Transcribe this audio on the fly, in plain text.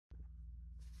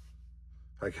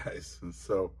Hi guys.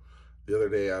 So the other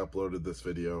day I uploaded this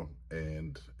video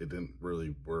and it didn't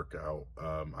really work out.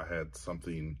 I had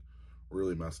something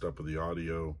really messed up with the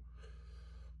audio.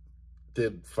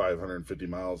 Did 550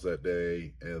 miles that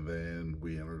day, and then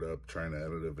we ended up trying to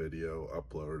edit a video,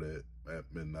 upload it at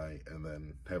midnight, and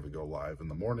then have it go live in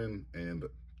the morning. And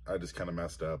I just kind of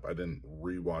messed up. I didn't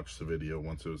rewatch the video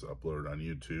once it was uploaded on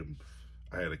YouTube.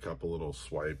 I had a couple little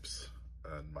swipes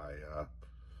on my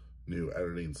new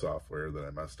editing software that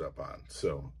I messed up on.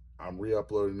 So I'm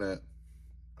re-uploading it.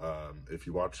 If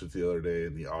you watched it the other day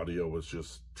and the audio was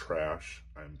just trash,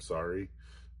 I'm sorry,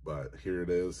 but here it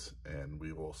is, and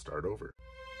we will start over.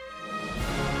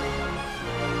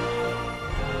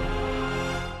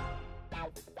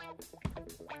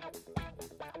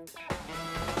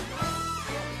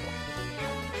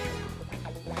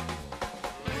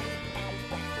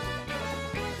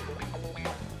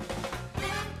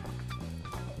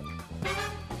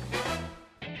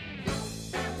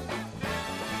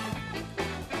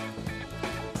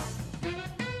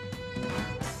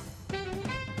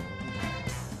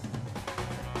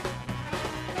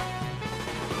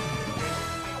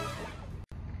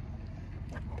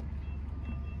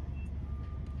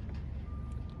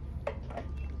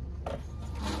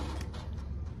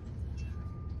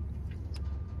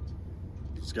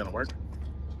 It's gonna work.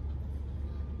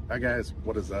 Hi guys,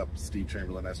 what is up? Steve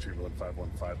Chamberlain, S Chamberlain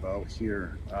 5150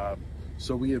 here.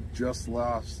 So we have just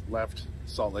left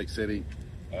Salt Lake City,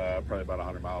 probably about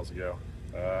 100 miles ago,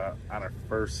 on our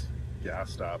first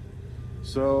gas stop.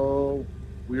 So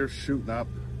we are shooting up,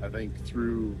 I think,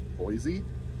 through Boise,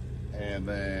 and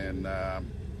then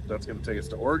that's gonna take us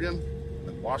to Oregon,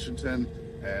 then Washington,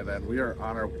 and then we are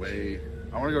on our way.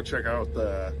 I wanna go check out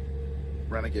the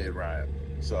Renegade Riot.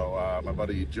 So my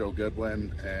buddy Joe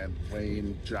Goodwin and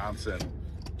Wayne Johnson.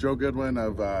 Joe Goodwin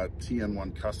of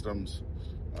TN1 Customs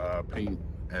Paint,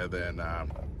 and then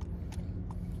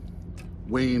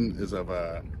Wayne is of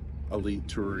Elite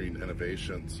Touring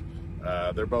Innovations.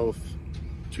 They're both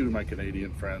two of my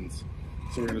Canadian friends.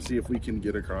 So we're gonna see if we can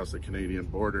get across the Canadian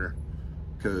border,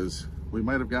 because we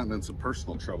might have gotten in some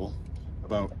personal trouble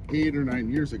about 8 or 9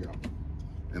 years ago.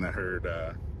 And I heard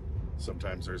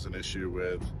sometimes there's an issue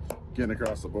with getting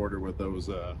across the border with those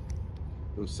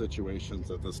situations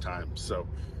at this time. So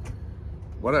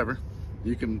whatever,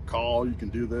 you can call, you can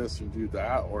do this, you can do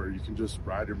that, or you can just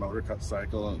ride your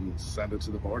motorcycle and send it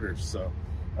to the border. So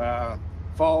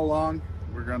follow along.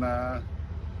 We're gonna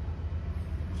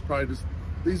probably just,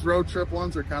 these road trip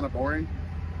ones are kind of boring,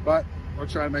 but we'll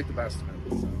try and make the best of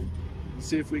it. So let's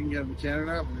see if we can get into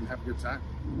Canada and have a good time.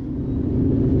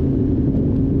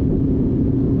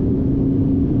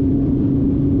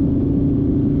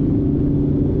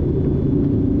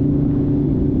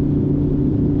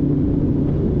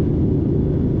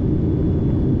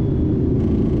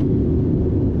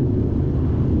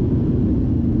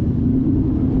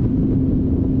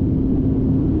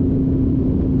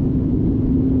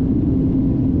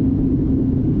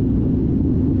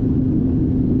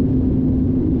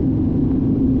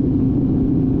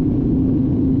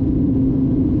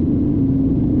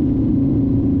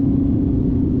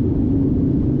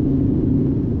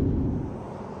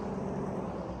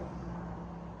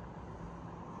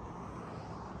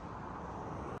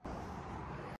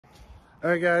 All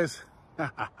right, guys,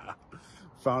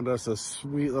 found us a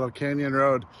sweet little canyon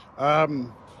road.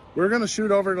 We're gonna shoot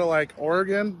over to like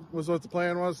Oregon was what the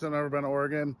plan was. I've never been to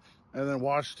Oregon, and then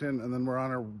Washington, and then we're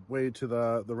on our way to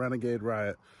the Renegade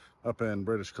Riot up in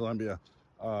British Columbia,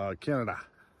 Canada,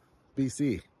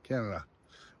 BC, Canada.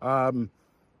 But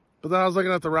then I was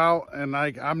looking at the route, and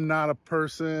like, I'm not a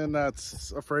person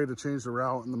that's afraid to change the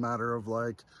route in the matter of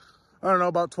like, I don't know,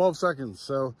 about 12 seconds.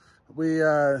 So we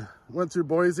went through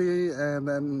Boise, and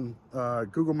then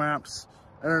Google Maps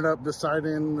ended up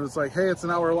deciding, it's like, hey, it's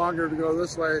an hour longer to go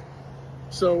this way.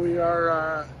 So we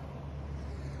are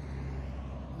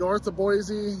north of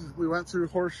Boise. We went through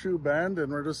Horseshoe Bend,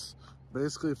 and we're just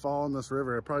basically following this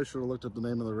river. I probably should have looked up the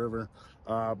name of the river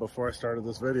before I started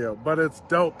this video, but it's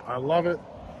dope. I love it.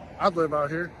 I'd live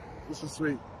out here. This is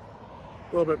sweet.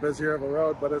 A little bit busier of a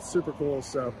road, but it's super cool.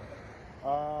 So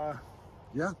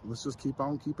yeah, let's just keep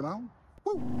on keeping on.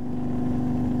 Woo!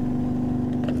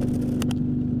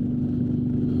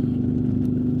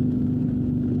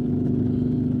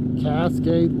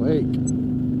 Cascade Lake.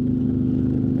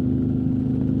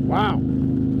 Wow.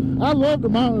 I love the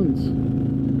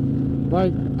mountains.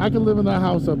 Like, I could live in that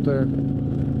house up there.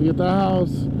 You get that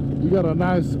house, you got a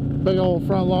nice big old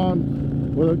front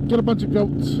lawn, get a bunch of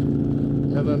goats,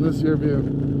 and then this is your view.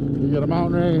 You get a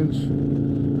mountain range,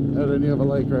 and then you have a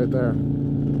lake right there.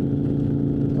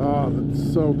 Oh,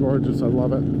 that's so gorgeous. I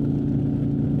love it.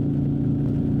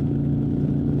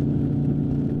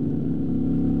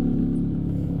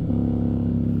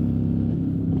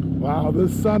 Wow,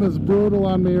 this sun is brutal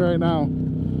on me right now.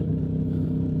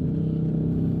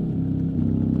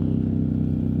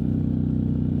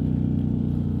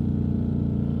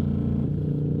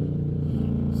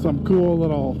 Some cool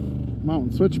little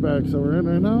mountain switchbacks that we're in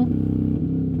right now.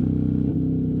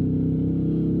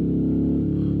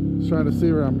 Just trying to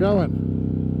see where I'm going.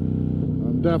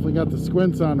 I've definitely got the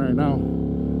squints on right now.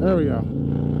 There we go.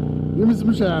 Give me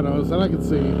some shadows that I can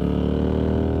see.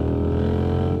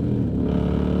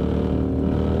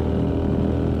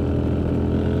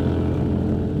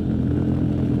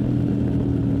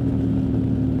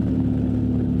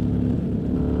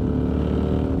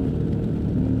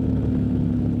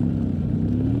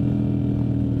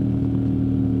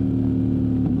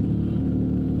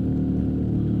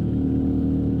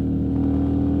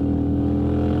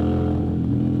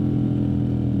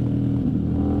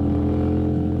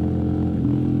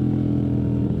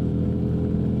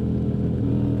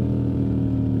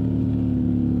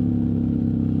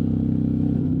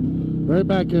 Right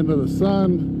back into the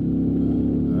sun.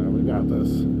 We got this.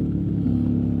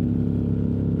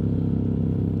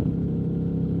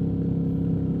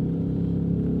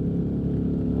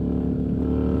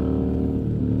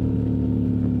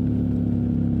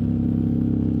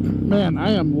 Man,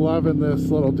 I am loving this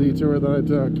little detour that I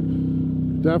took.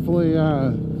 Definitely,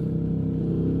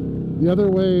 the other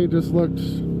way just looked,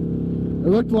 it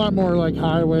looked a lot more like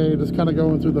highway, just kind of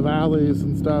going through the valleys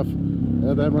and stuff.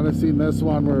 And then when I seen this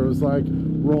one where it was like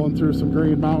rolling through some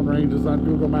green mountain ranges on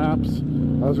Google Maps,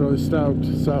 I was really stoked.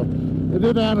 So it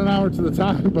did add an hour to the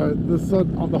time, but this is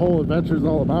what the whole adventure is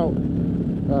all about.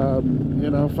 You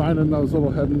know, finding those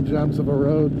little hidden gems of a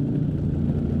road.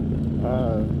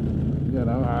 You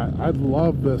know, I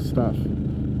love this stuff.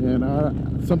 You know,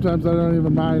 sometimes I don't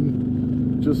even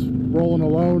mind just rolling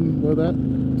alone with it.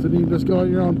 So you can just go at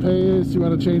your own pace. You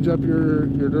want to change up your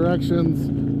directions,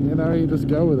 you know, you just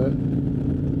go with it.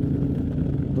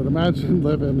 But imagine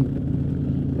living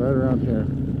right around here.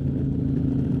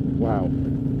 Wow.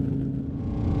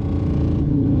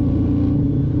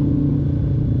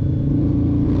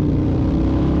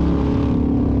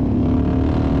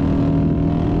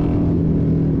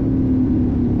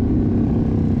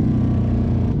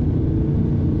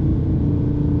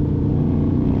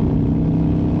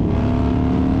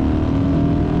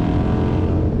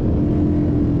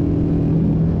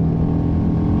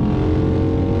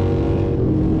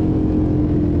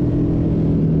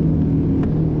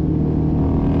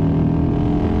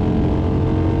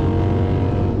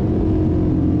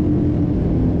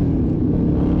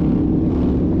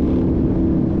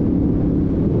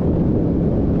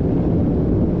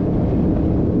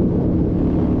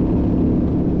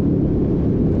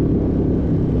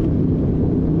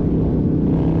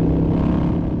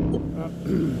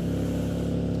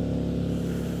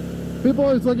 People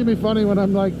always look at me funny when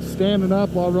I'm like standing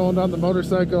up while rolling down the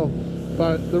motorcycle,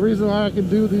 but the reason why I can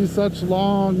do these such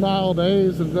long mile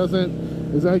days and doesn't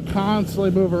is I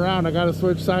constantly move around. I gotta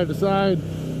switch side to side.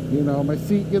 You know, my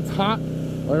seat gets hot.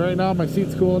 Like right now my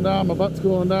seat's cooling down, my butt's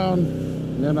cooling down.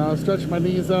 You know, stretch my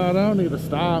knees out. I don't need to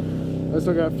stop. I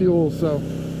still got fuel, so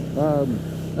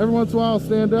every once in a while I'll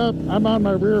stand up. I'm on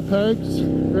my rear pegs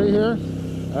right here.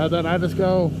 Then I just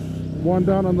go one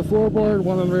down on the floorboard,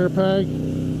 one on the rear peg,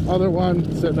 other one,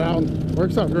 sit down.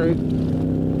 Works out great.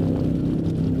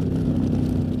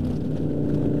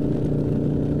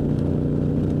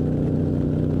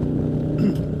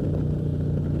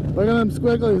 Look at them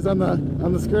squigglies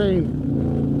on the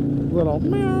screen. Little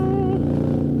meow.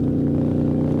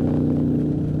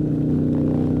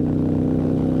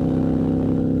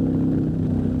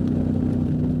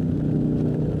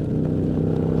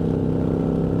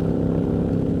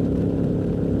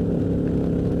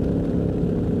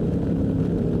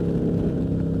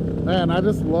 Man, I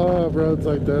just love roads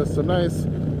like this. Some nice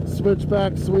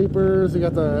switchback sweepers. You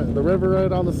got the river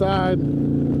right on the side.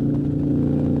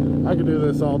 I could do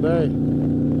this all day.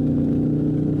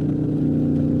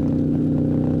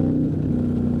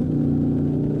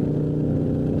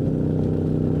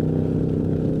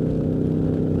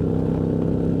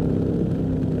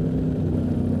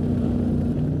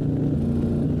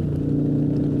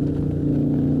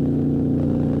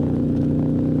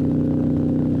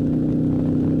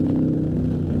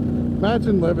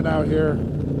 Imagine living out here.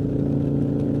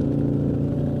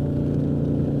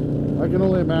 I can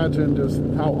only imagine just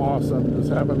how awesome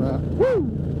just having a woo!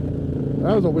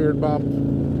 That was a weird bump.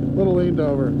 A little leaned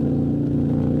over.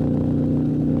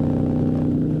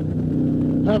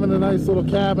 Having a nice little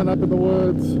cabin up in the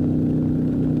woods.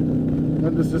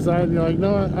 And just deciding, you're like,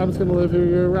 no, I'm just gonna live here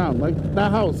year round. Like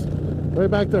that house,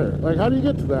 right back there. Like, how do you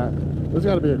get to that? There's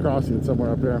gotta be a crossing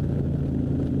somewhere up here.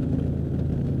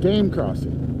 game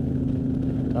crossing.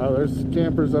 There's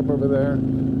campers up over there.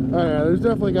 Oh yeah, there's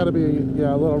definitely got to be,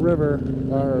 yeah, a little river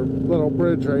or little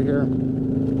bridge right here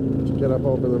to get up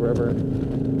over the river.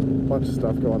 Bunch of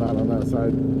stuff going on that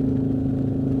side.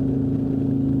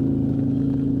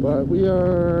 But we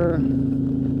are, I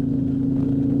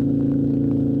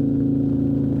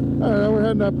don't know, we're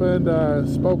heading up in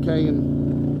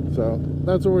Spokane, so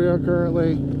that's where we are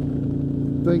currently.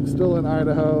 Think still in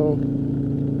Idaho.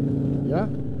 Yeah.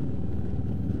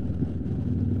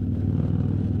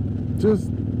 Just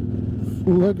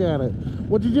look at it.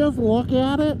 Would you just look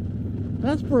at it?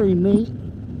 That's pretty neat.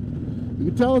 You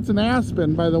can tell it's an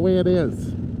aspen by the way it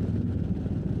is.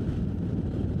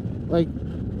 Like,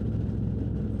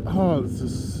 oh, this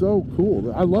is so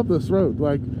cool. I love this road.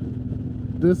 Like,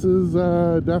 this is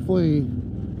definitely,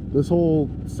 this whole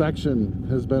section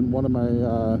has been one of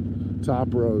my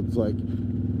top roads. Like,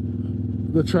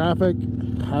 the traffic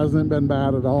hasn't been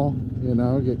bad at all. You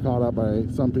know, get caught up by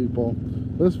some people.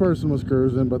 This person was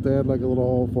cruising, but they had like a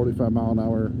little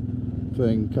 45-mile-an-hour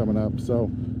thing coming up. So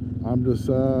I'm just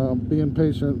being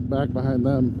patient back behind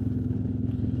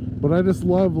them. But I just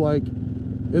love, like,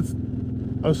 it's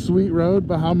a sweet road,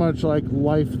 but how much like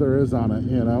life there is on it,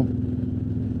 you know.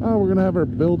 Oh, we're gonna have our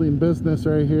building business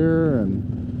right here,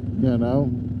 and you know,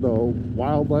 the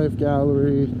wildlife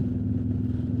gallery,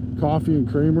 coffee and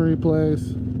creamery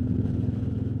place.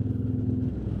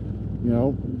 You know,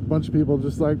 a bunch of people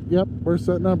just like, yep, we're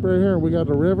setting up right here. We got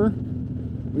a river,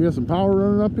 we got some power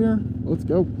running up here, let's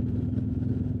go.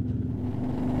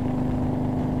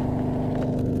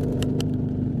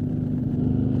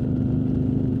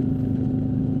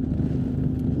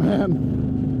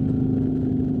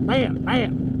 Man,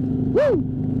 woo!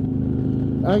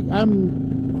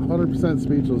 I'm 100%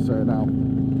 speechless right now.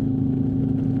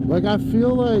 Like, I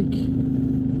feel like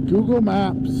Google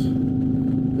Maps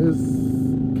is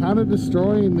kind of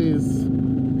destroying these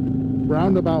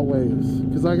roundabout ways.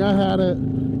 Because, like, I had it,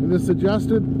 and it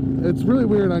suggested, it's really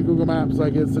weird on Google Maps,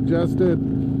 like, it suggested,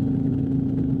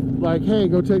 like, hey,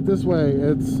 go take this way,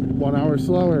 it's 1 hour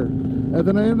slower. And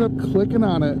then I ended up clicking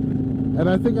on it, and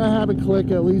I think I had to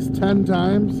click at least 10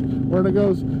 times where it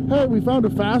goes, hey, we found a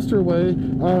faster way.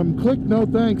 Click no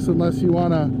thanks unless you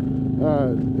want to,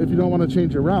 if you don't want to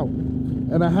change your route.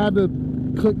 And I had to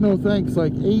click no thanks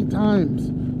like 8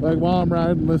 times, like while I'm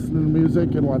riding, listening to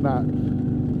music and whatnot.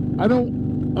 I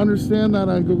don't understand that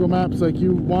on Google Maps. Like,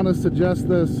 you want to suggest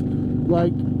this,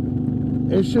 like,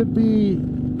 it should be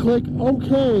click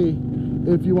OK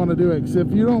if you want to do it. 'Cause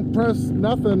if you don't press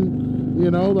nothing, you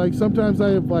know, like sometimes I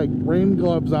have like rain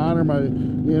gloves on, or my,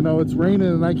 you know, it's raining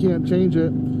and I can't change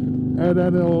it, and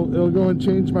then it'll go and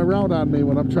change my route on me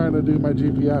when I'm trying to do my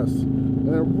GPS, and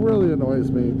it really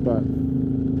annoys me. But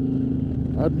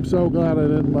I'm so glad I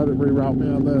didn't let it reroute me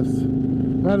on this.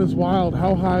 That is wild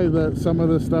how high that some of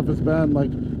this stuff has been.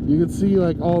 Like, you can see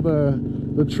like all the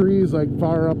trees like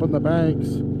far up on the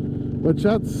banks, which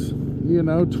that's, you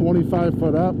know, 25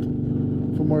 foot up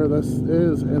from where this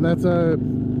is, and that's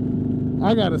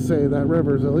I gotta say that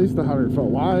river is at least 100 foot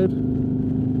wide.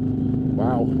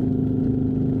 Wow.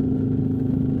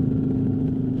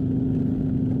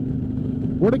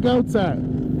 Where the goats at? I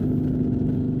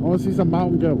want to see some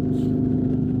mountain goats.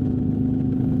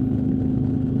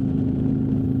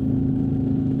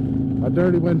 A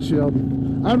dirty windshield.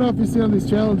 I don't know if you see on these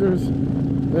Challengers,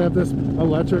 they have this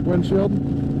electric windshield.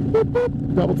 Boop,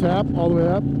 boop. Double tap all the way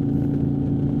up.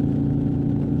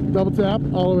 Double tap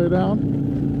all the way down.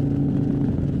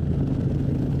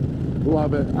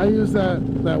 Love it. I use that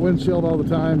windshield all the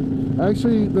time.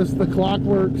 Actually, the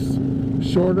Clockworks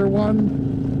shorter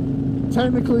one.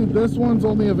 Technically, this one's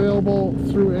only available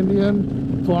through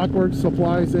Indian. Clockworks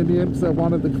supplies Indians that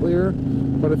wanted the clear.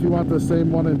 But if you want the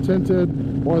same one in tinted,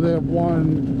 or they have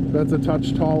one that's a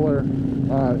touch taller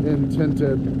in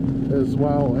tinted as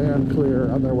well and clear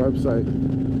on their website.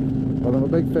 But I'm a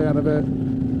big fan of it.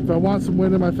 If I want some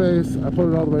wind in my face, I put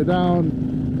it all the way down.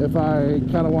 If I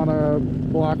kind of want to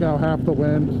block out half the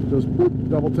wind, just boop,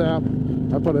 double tap,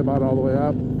 I put it about all the way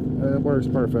up, and it works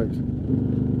perfect.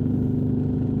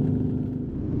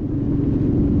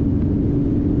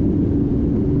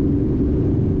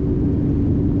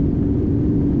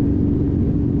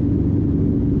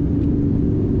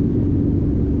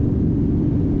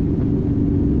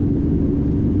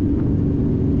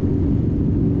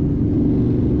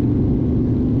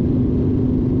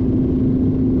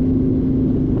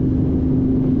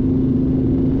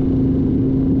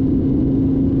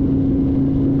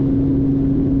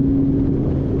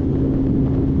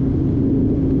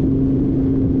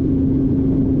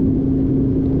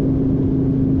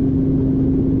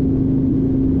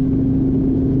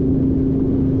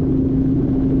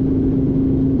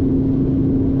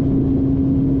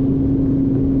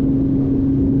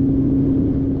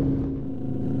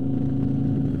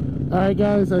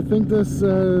 Alright guys, I think this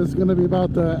is going to be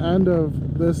about the end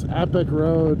of this epic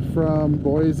road from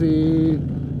Boise.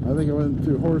 I think I went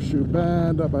through Horseshoe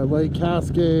Bend, up by Lake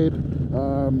Cascade,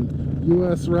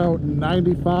 US Route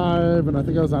 95, and I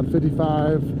think I was on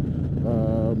 55.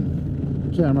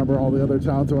 Can't remember all the other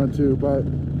towns I went to, but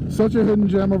such a hidden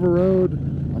gem of a road.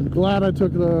 I'm glad I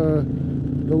took the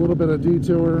little bit of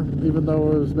detour, even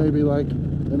though it was maybe like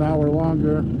an hour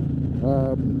longer.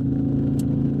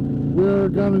 We're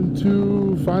going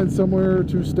to find somewhere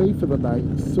to stay for the night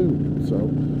soon,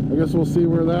 so I guess we'll see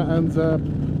where that ends up,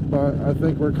 but I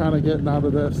think we're kind of getting out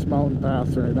of this mountain pass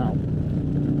right now.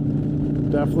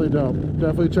 Definitely dope.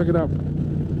 Definitely check it out.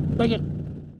 Thank you.